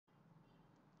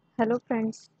Hello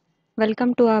friends,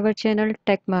 welcome to our channel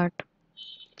TechMart.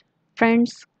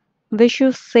 Friends, wish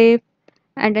you safe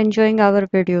and enjoying our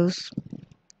videos.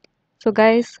 So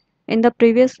guys, in the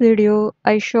previous video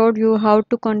I showed you how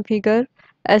to configure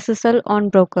SSL on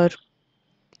broker,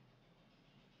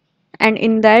 and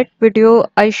in that video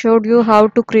I showed you how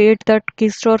to create the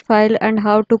Keystore file and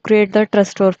how to create the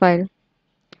Trustworth file.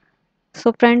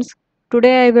 So friends,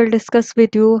 today I will discuss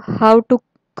with you how to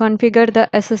configure the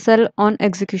SSL on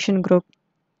execution group.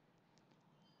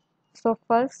 So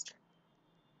first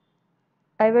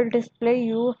I will display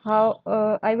you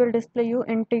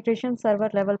integration server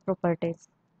level properties.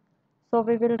 So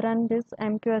we will run this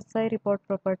mqsi report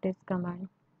properties command.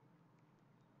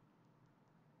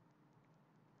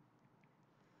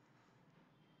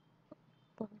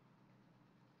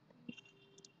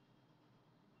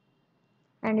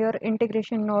 And your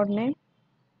integration node name,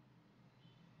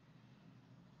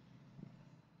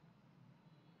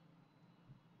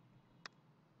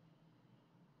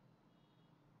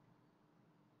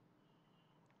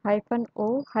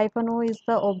 -o is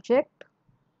the object,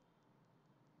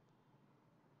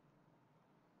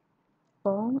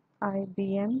 from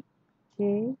IBM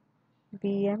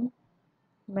JVM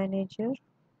manager,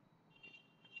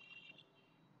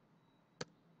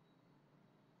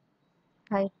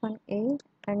 -a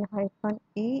and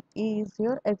 -e is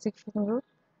your execution group.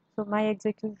 So my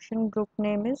execution group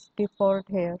name is default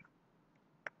here.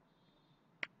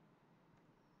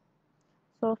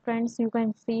 So friends, you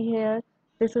can see here,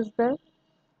 this is the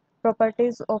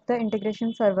properties of the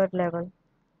integration server level.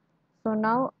 So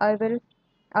now I will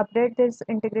update this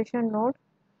integration node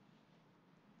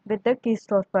with the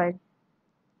Keystore file.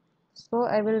 So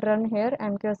I will run here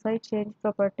mqsi change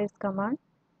properties command.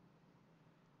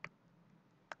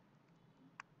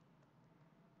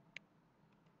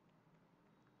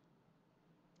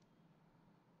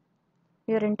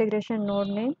 Your integration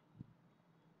node name,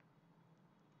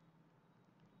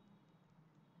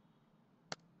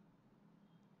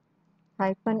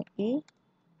 -e,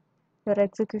 your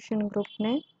execution group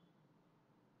name,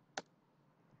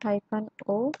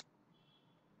 -o,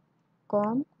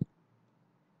 com,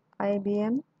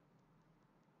 IBM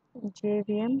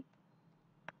JVM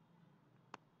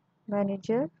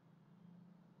manager,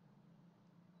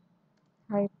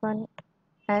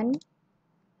 -n,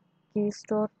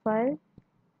 Keystore file,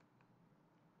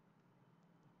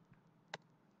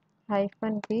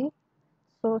 -b.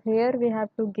 So here we have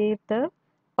to give the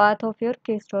path of your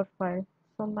Keystore file.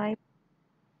 So my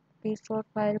Keystore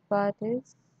file path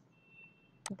is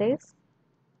this.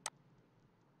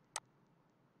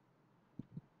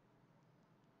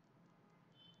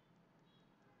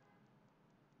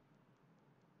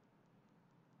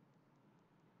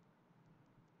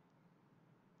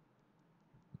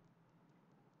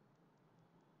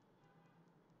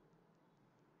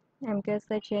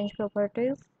 mqsi change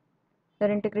properties,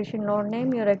 your integration node name,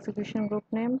 your execution group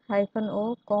name,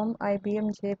 -o, com, IBM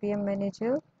JVM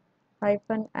manager,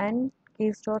 -n,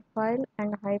 Keystore file,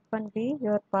 and -b,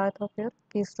 your path of your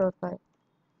Keystore file.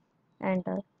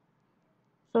 Enter.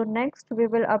 So next we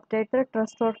will update the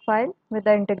Trustworth file with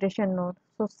the integration node.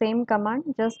 So same command,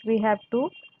 just we have to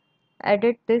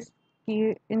edit this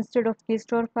key. Instead of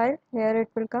Keystore file, here it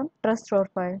will come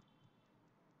Trustworth file.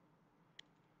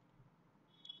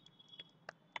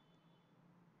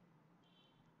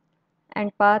 And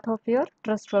path of your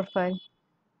Trustworth file.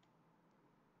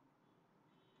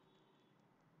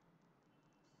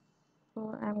 So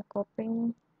I am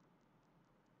copying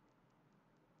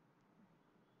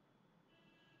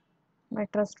my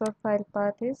Trustworth file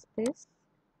path is this.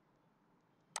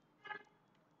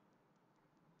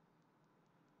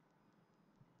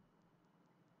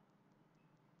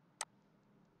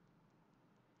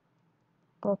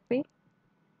 Copy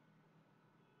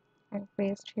and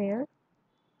paste here.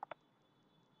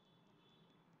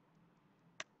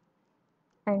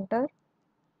 Enter.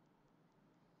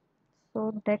 So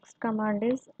next command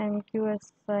is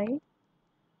mqsi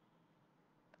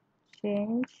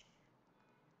change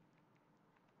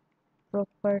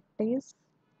properties,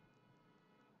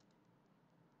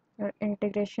 your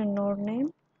integration node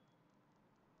name,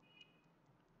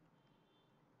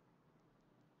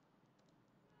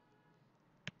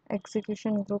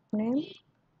 execution group name,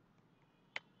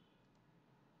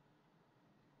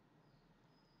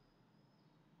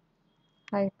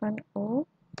 -o,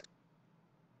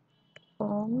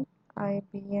 com,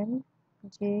 IBM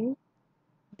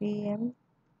JVM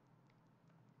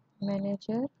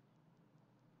manager,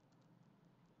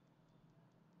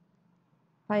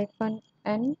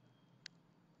 -n,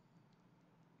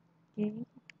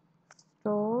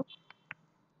 Keystore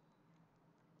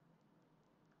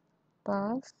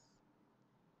path,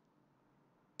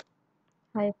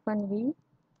 -v,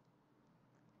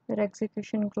 your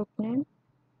execution group name,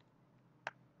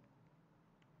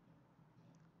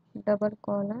 double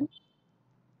colon,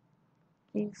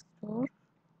 Keystore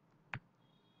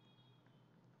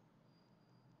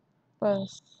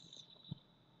first.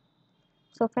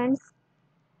 So friends,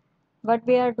 what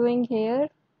we are doing here,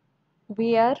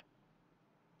 we are,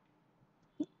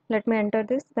 let me enter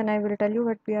this, then I will tell you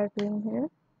what we are doing here.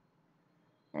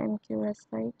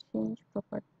 MQSI change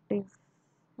properties,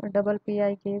 a double P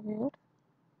I gave here.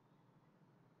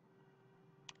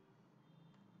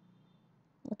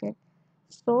 Okay,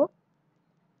 so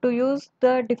to use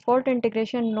the default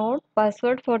integration node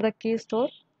password for the Keystore,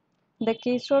 the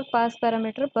Keystore pass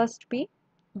parameter must be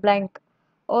blank,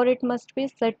 or it must be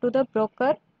set to the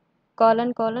broker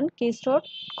colon Keystore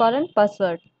colon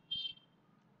password.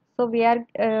 So we are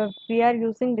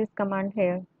using this command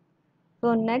here.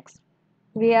 So next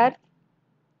we are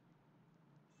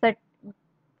set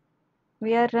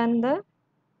we are run the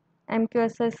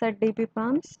mqsi set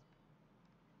dbpalms,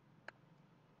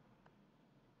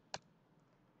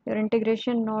 your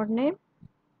integration node name,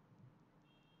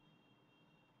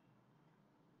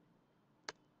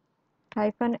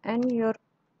 -n your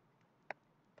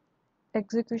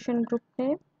execution group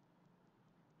name,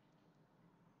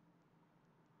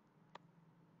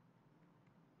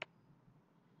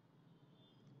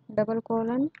 double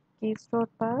colon Keystore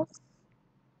pass,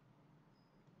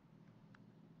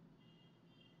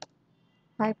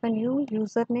 -u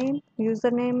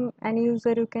username any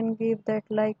user you can give that,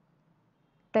 like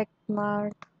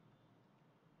techmart.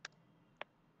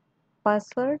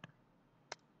 Password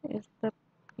is the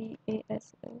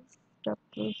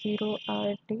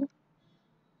PASSW0RT.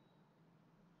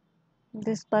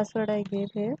 This password I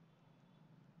gave here.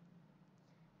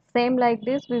 Same like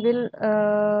this we will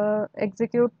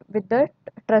execute with the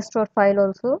Trustworth file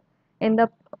also. In the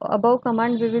above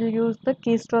command we will use the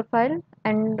Keystore file,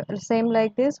 and same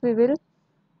like this we will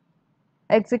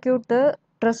execute the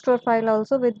Trustworth file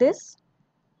also with this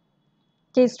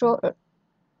Keystore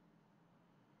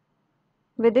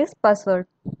with this password.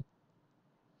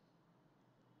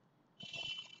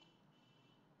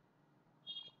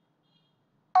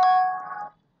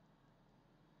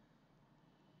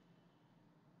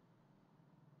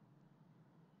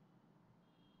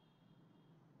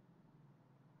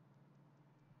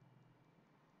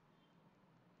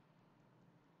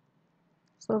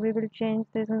 So we will change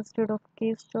this, instead of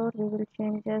Keystore we will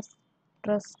change as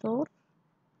Trustworth,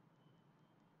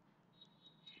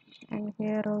 and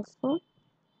here also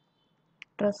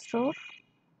Trustworth,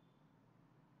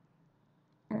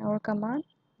 and our command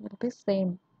will be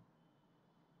same.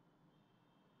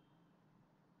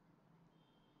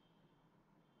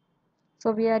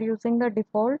 So we are using the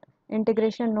default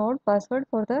integration node password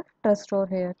for the Trustworth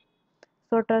here.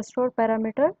 So Trustworth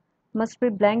parameter must be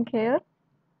blank here,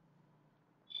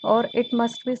 or it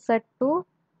must be set to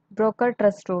broker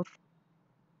Trustworth.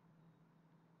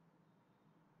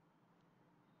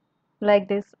 Like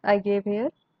this I gave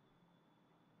here.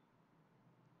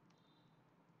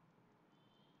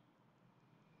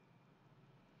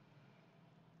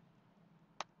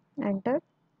 Enter.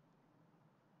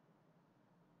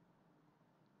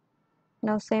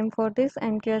 Now same for this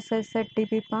mqsi set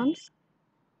dbpalms.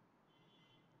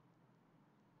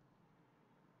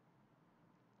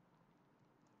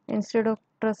 Instead of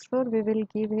Trustworth we will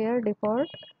give here default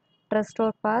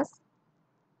Trustworth pass.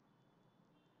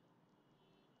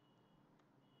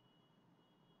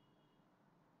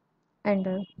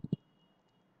 Enter.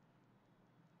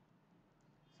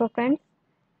 So friends,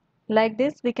 like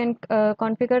this we can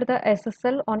configure the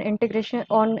SSL on integration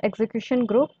on execution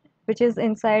group, which is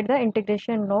inside the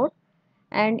integration node.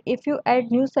 And if you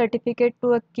add new certificate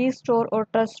to a Keystore or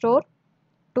Trustworth,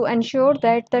 to ensure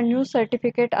that the new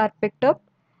certificate are picked up,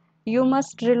 you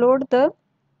must reload the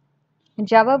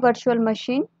Java virtual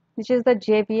machine, which is the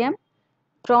JVM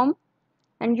from,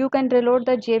 and you can reload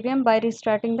the JVM by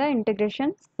restarting the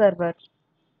integration server.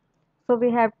 So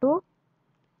we have to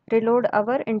reload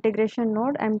our integration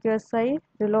node, mqsi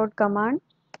reload command,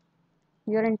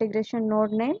 your integration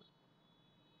node name,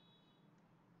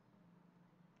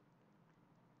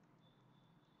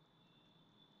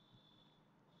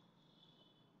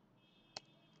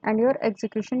 and your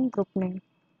execution group name.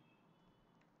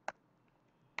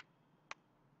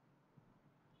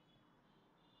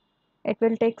 It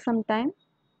will take some time.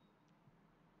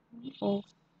 Oh,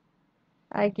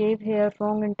 I gave here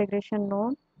wrong integration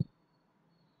node,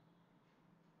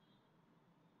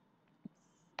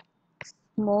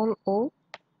 small o.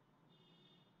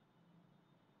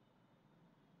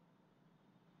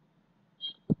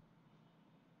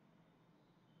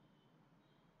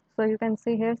 So you can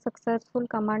see here successful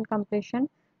command completion.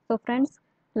 So friends,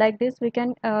 like this we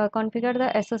can configure the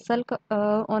SSL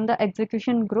on the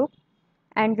execution group,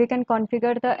 and we can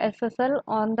configure the SSL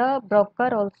on the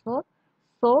broker also.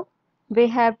 So we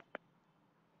have,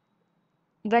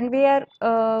 when we are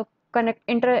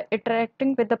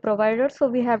interacting with the provider, so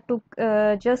we have to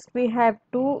we have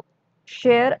to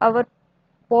share our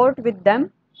port with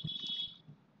them.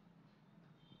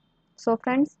 So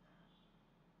friends,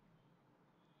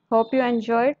 hope you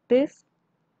enjoyed this.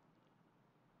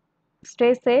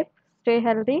 Stay safe, stay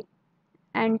healthy,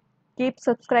 and keep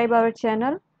subscribe our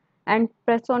channel and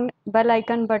press on bell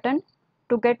icon button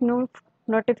to get new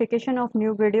notification of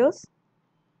new videos.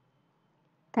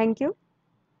 Thank you.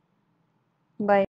 Bye.